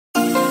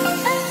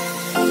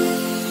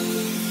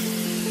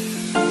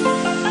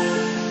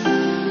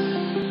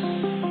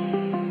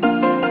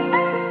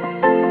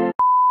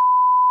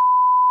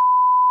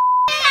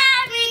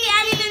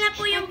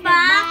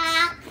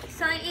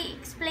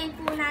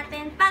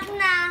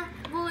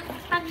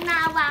pag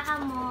nahawakan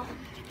mo,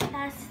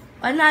 tas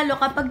panalo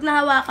kapag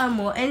nahawakan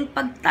mo, and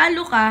pag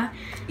talo ka,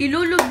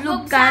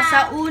 ilulublog ka sa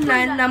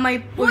unan na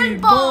may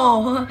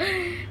pulbo.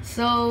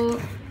 So,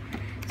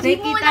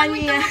 nakikita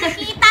niya.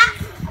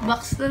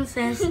 Box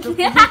nonsense.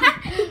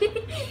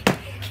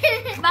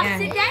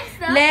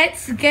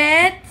 Let's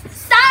get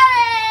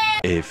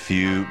started! A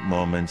few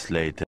moments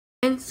later.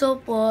 And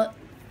so po,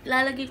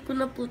 lalagay ko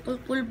na po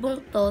itong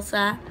pulbong to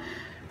sa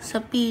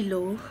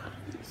pillow.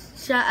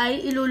 Siya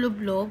ay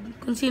ilulublog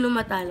kung sino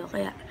matalo.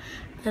 Kaya,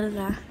 tara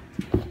na.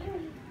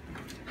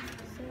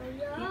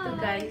 Dito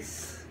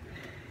guys,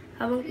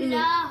 habang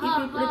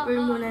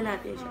i-prepare muna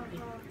natin siya.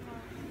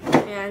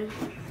 Ayan,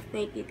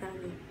 nakikita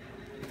niyo.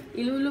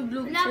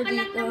 Ilulublog siya dito.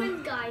 lang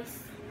naman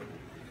guys.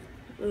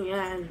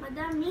 Ayan.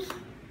 Madami.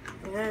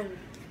 Ayan.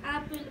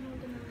 Apple mo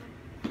naman.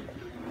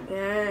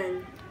 Ayan.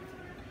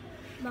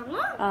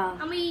 Bango? Ah.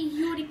 May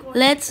unicorn.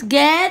 Let's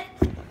get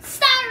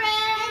started!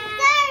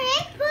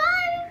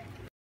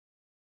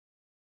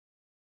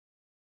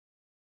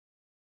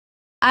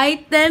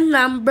 item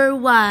number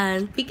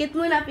 1. Pikit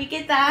muna,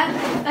 pikit ha.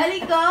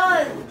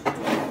 Talikod!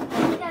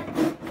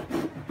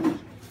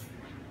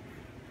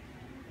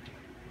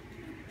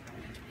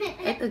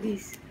 Eto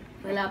guys,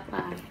 wala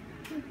pa.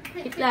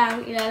 Wait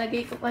lang,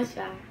 ilalagay ko pa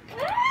siya.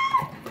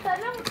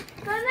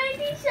 Sana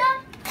hindi siya.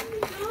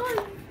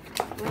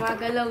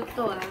 Gumagalaw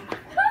to ha.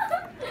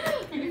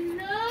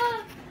 No.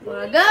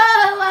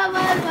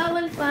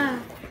 Bawal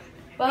pa.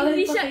 Bawal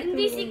Hindi pa siya, kay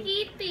hindi Tuloy. si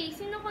Kitty.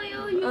 Sino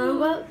kayo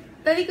yun?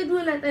 Talikod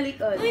muna,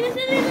 talikod. Uy,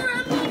 nasa lino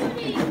namin yun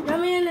eh.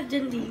 Mamaya na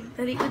dyan di.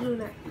 Talikod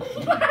muna.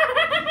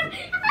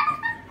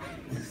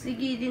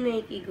 Sige, di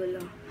na ikigulo.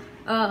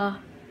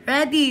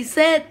 Ready,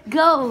 set,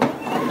 go!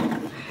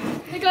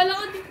 Nagkala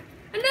ko din.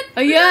 Ano?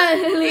 Ayan!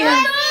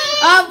 Ayan!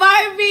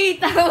 Barbie!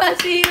 Tama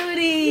si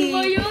Yuri!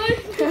 Ano yun?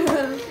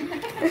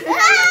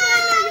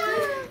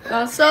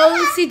 So,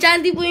 si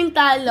Jandy po yung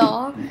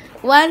talo.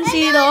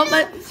 1-0.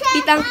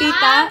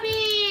 Kitang-kita.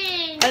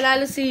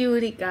 Panalo si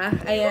Yurika.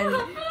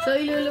 Ayan. So,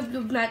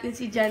 ilulublog natin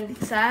si Jandy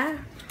sa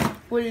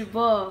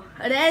pulbo.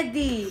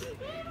 Ready,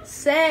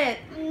 set,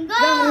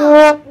 go!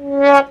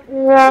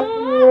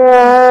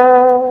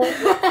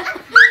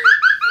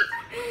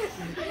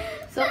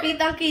 So,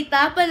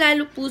 kitang-kita,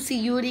 panalo po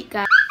si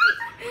Yurika.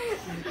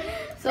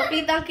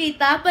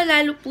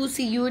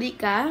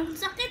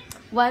 Sakit.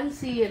 1-0.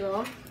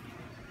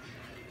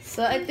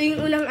 So, ito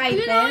yung unang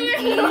item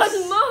is...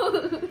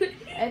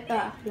 Ito,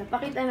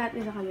 napakita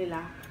natin sa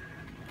kanila.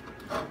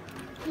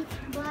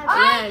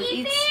 Ayan,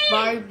 it's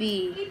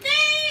Barbie.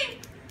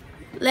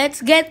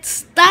 Let's get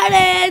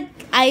started!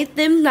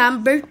 Item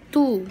number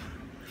 2.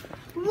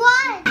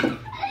 What?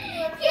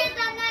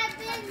 Kita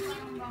natin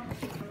yung...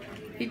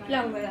 Wait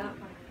lang, wala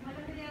pa.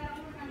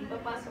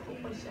 Ipapasok ko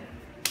pa siya.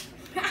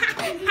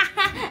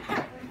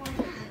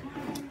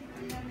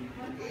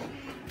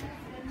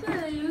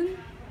 Saan yun?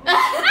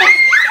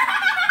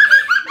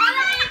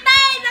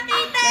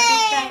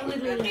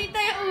 Nakita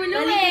yung ulo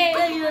eh.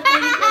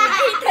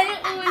 Nakita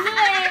yung ulo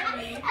eh.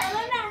 Ano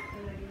na?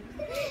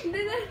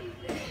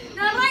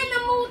 Naray,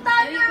 namuta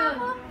na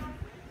ako.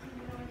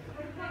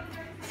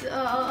 So,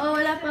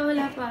 wala pa.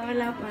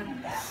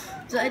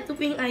 So, ito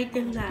po yung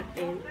item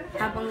natin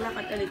habang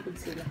nakatalikod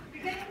sila.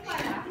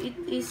 It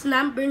is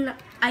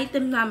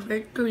item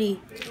number 3.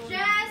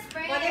 Just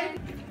friend.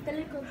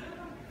 Talikod.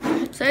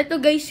 So,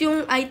 ito guys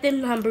yung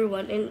item number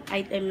 1 and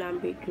item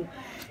number 2.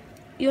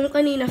 Yung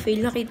kanina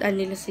fail, nakita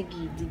nila si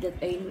Giddy. That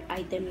ay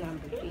item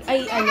number 3.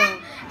 Ay,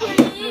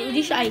 hindi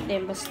siya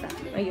item, basta.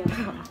 Ayun.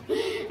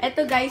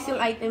 Ito guys,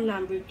 yung item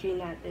number 3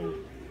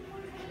 natin.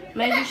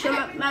 Medyo siya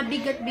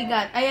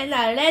mabigat-bigat. Ayan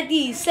na.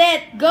 Ready,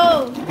 set,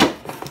 go!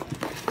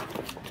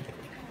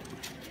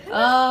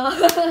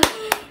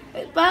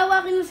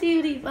 Pahawakin mo si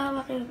Yuri.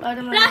 Pahawakin.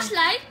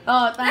 Flashlight?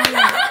 Tama.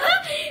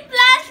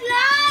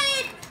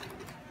 Flashlight!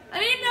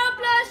 Ayun na,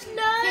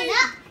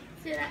 flashlight!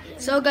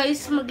 So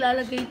guys,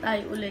 maglalagay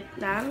tayo ulit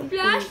ng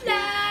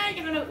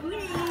Flashlight!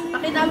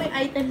 pakita mo yung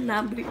item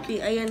number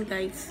 3. Ayan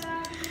guys.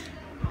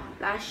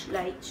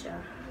 Flashlight siya.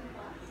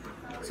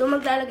 So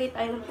maglalagay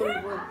tayo ng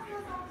pulbo.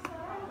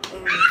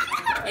 Ayan.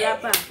 Wala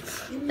pa.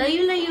 Tayo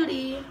na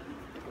Yuri.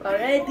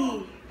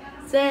 Ready,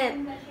 set,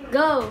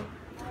 go!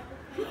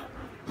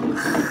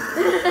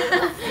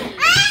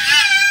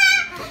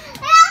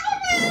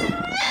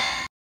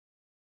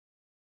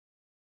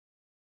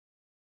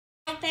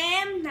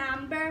 Item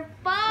number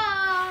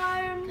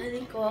 4.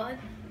 Talikod.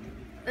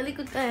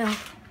 Talikod tayo.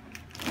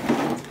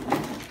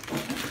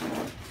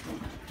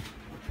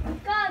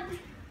 God.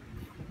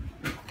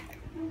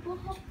 Ang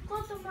buhok ko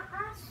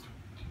tumaas.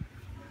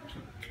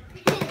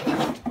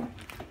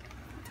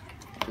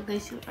 Ito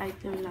guys yung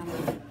item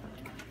namin.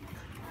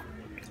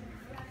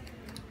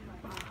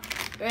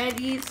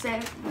 Ready,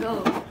 set, go!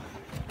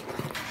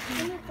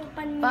 Ano ito?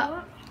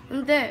 Panyo?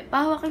 Hindi.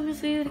 Pahawakan mo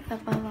sa Yurika.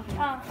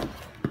 Pahawakan.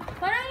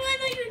 Parang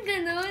ano yung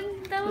ganun?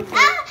 Tawag ko.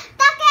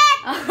 Takit!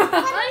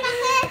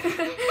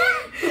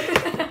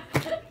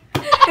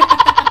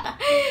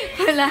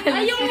 Wala na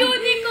Ay, yung siya.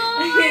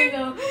 unicorn! Ayun,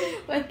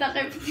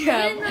 Pantakip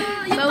siya.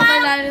 Yung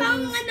pang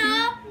ano?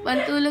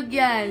 Pantulog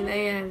yan.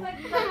 Ayan.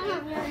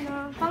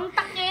 Pang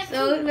takip.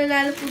 So,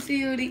 nanalo po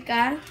si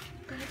Eureka.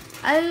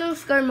 Ano nung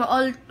score mo?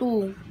 All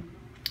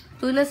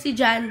 2. 2 na si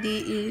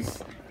Jandy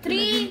is...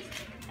 3.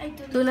 Ay,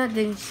 2 na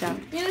din siya.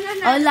 Yun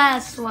na Oh,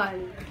 last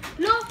one.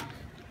 Look!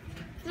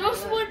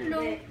 Rose wood,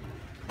 look.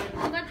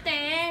 Hanggang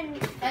 10.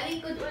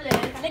 Talikod ulit.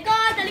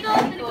 Talikod,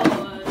 talikod,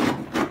 talikod.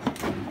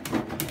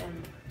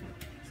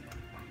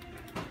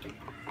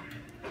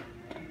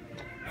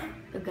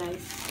 So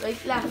guys,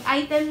 wait lang.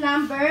 Item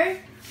number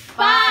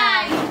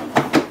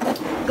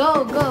 5.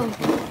 Go, go.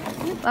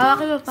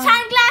 Pawakin mo pa.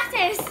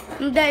 Sunglasses.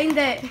 Hindi,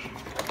 hindi.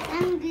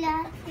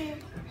 Sunglasses.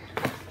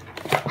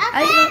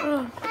 Ay,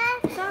 oo.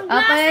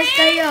 Oh, pares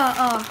kayo.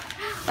 Oh.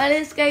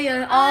 Pares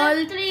kayo.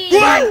 All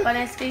 3.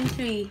 Pares kayong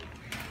 3.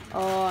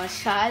 Oh,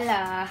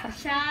 shala.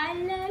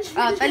 Shalal.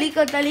 Oh,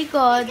 talikod,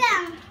 talikod.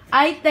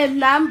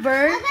 Item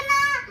number...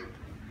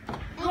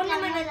 Ako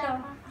naman na to.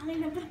 Ako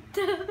na ba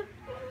to?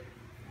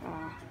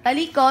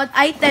 Talikod.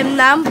 Item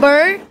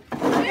number...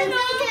 Ano?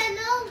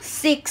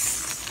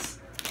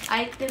 6.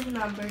 Item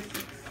number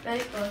 6.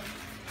 Talikod.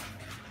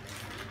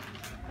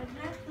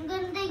 Ang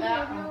ganda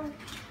yellow.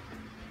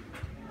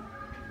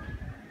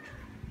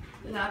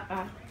 Wala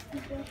pa.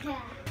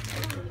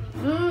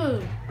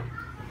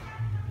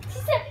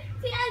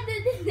 Si Aldo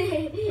din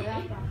eh. Wala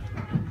pa.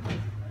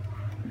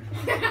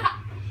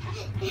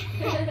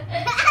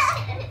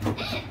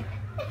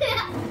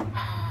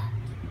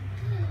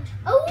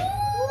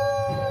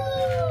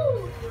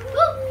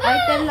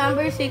 Item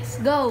number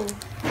 6, go.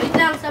 Wait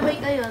lang, sabay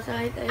kayo.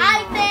 Sabay kayo.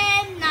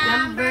 Item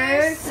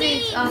number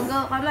 6. 6. Oh,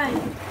 go, kamay.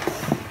 Ano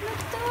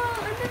to?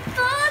 Ano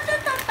to? Ano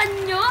to?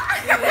 Panyo?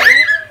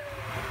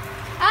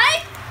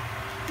 Ay!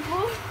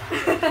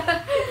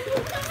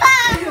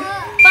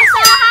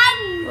 Pasahan!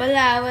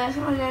 Wala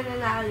siya kung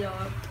nananalo.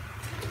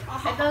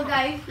 Ito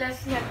guys,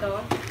 last na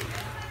to.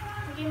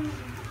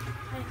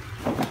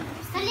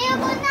 Saliw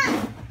mo na!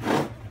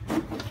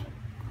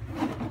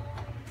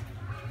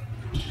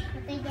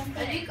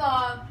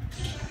 Talikod.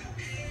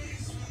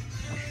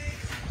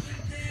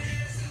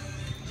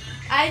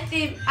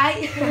 Item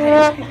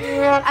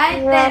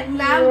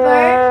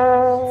number...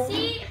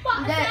 Si po,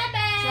 Hindi,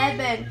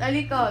 7. 7.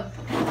 Talikod.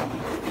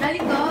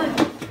 Talikod.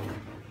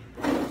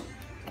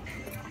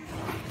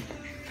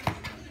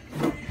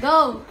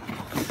 Go.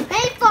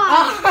 Paper!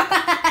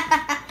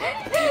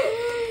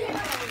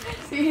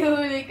 Si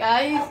Eureka.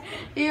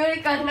 Si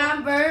Eureka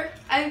number...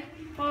 Ay,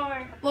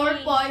 4.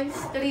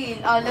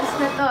 4.3. Oh, last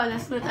na to.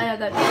 Last na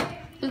talaga.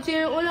 Kung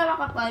sino yung una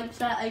maka-5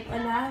 sa ay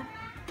pala.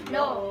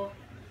 No.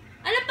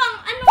 Ano pang,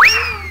 ano,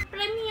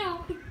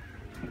 premyo?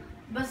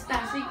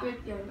 Basta,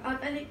 secret yun. Oh,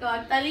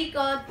 talikod.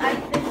 Talikod.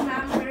 Item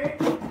number...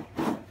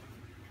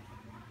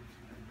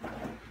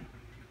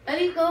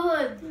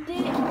 Talikod.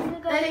 Hindi.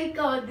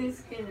 Talikod.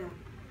 This kina.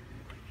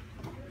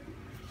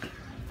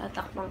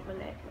 Tatakpan ko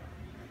na ito.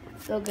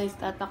 So guys,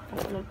 tatakpan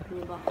ko ng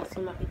panuba kasi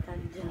makita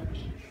dyan.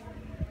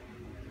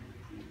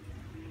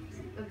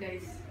 So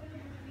guys,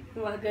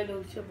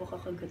 gumagalaw siya, baka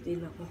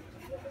kagatin ako.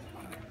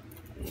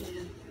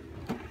 Ayan.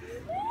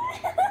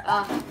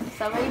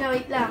 Sabay na,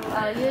 wait lang.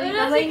 Yun,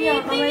 kamay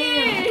niyo, kamay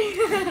niyo.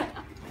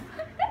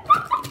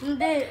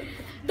 Hindi.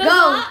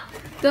 Go!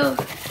 Go!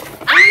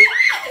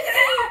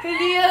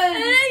 Hindi yun!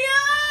 Ano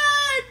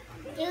yun?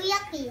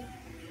 Yuyaki.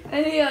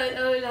 Ano yun?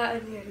 Wala,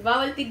 ano yun?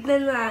 Bawal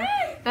tignan na.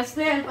 Tapos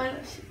na yan,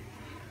 paano?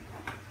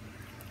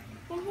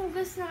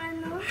 Panghugas na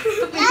ano?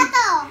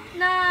 Plato!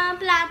 Na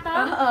plato?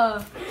 Oo.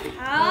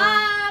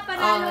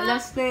 Panalo.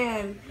 Last na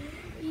yan.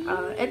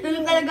 Ito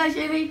na talaga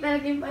siya rin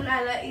talaga yung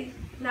panalo is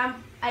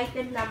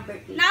item number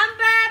 8.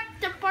 Number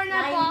 4 na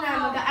po.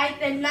 Na,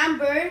 mag-item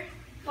number.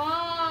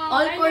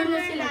 All 4 na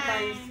sila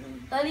guys.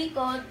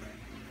 Talikod.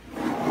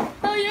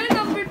 Oh, yun.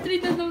 Number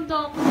 3 na nung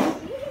dog.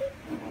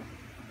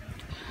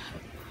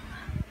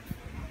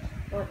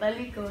 Oh,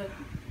 talikod.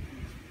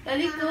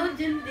 Talikod,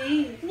 dyan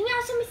din. Hindi nga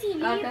ako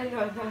sumisilip.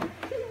 Talikod.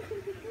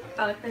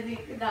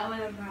 Talikod. Dawa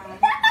na ba?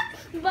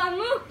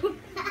 Bango.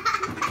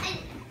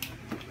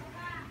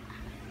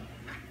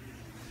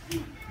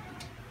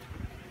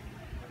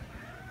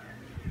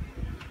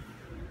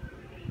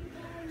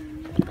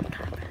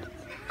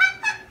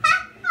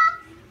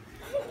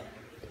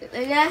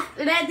 Yes,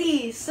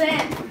 ready,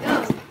 set, go.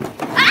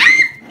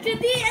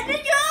 Judy, ano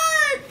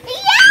yun?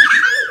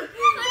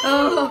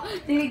 Oh,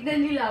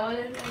 tinignan nila, wala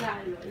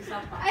nanalo. Isa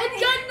pa. Ay,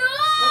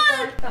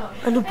 ganun!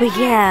 Ano ba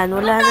yan?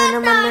 Wala na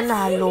naman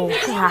nanalo.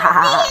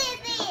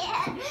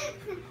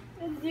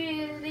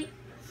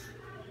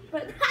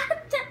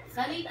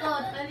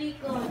 Talikod,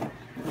 talikod.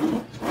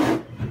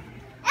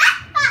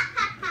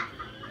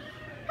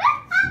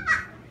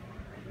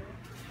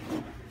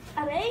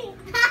 Aray!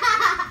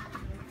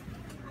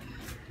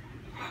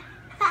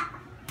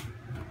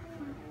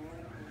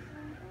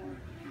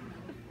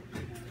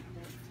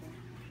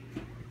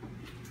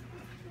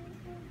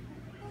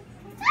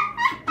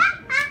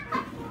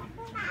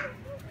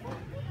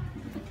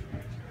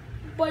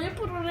 Baya,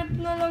 puro rep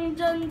na lang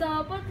dyan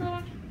dapat.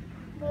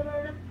 Puro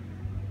rep.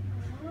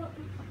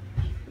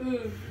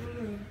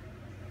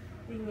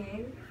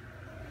 Tingin.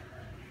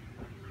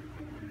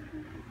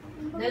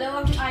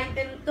 Dalawang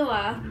item to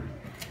ah.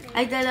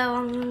 Ay,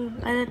 dalawang,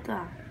 ano to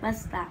ah.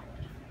 Basta.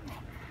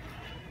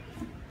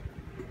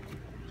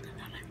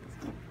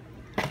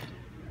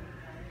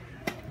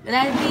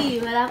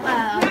 Ready? Wala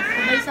pa.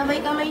 Sabay-sabay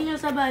kamay nyo,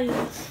 sabay.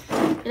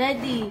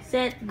 Ready,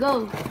 set,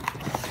 go.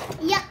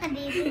 Iyak ka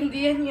din. Hindi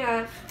yan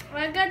nga.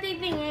 Huwag ka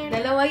titingin.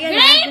 Dalawa yan.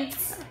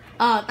 Grapes!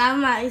 Oh,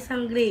 tama.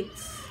 Isang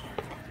grapes.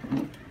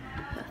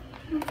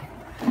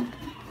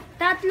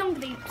 Tatlong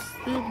grapes.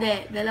 Hindi.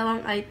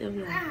 Dalawang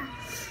item lang.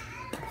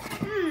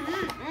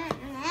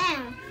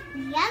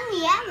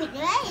 Yummy,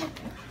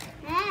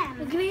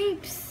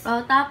 grapes.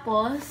 Oh,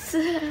 tapos.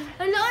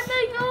 Ano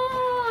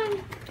yun?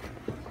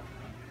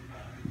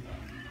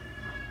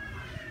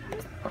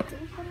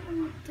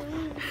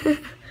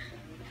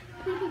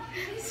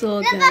 So,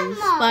 guys,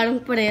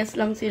 parang parehas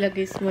lang sila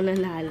guys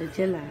mananalo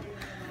dyan ah.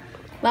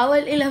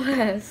 Bawal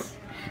ilabas.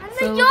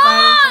 So, yun?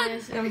 parang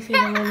parehas lang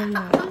sila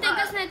mananalo. Ang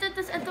tigas na ito,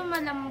 tapos ito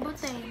malambot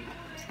eh.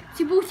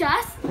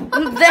 Sibuyas?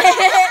 Hindi!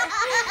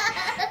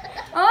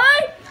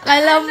 Ay!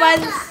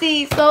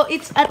 Kalamansi. So,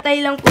 it's a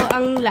tie lang po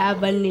ang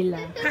laban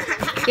nila.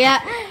 Kaya,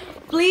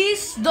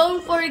 please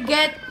don't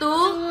forget to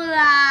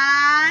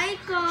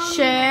Like,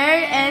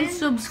 share and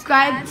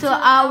subscribe to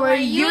our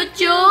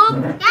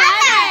YouTube.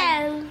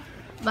 channel!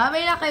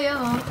 Bye-bye na kayo.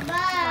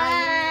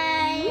 Bye!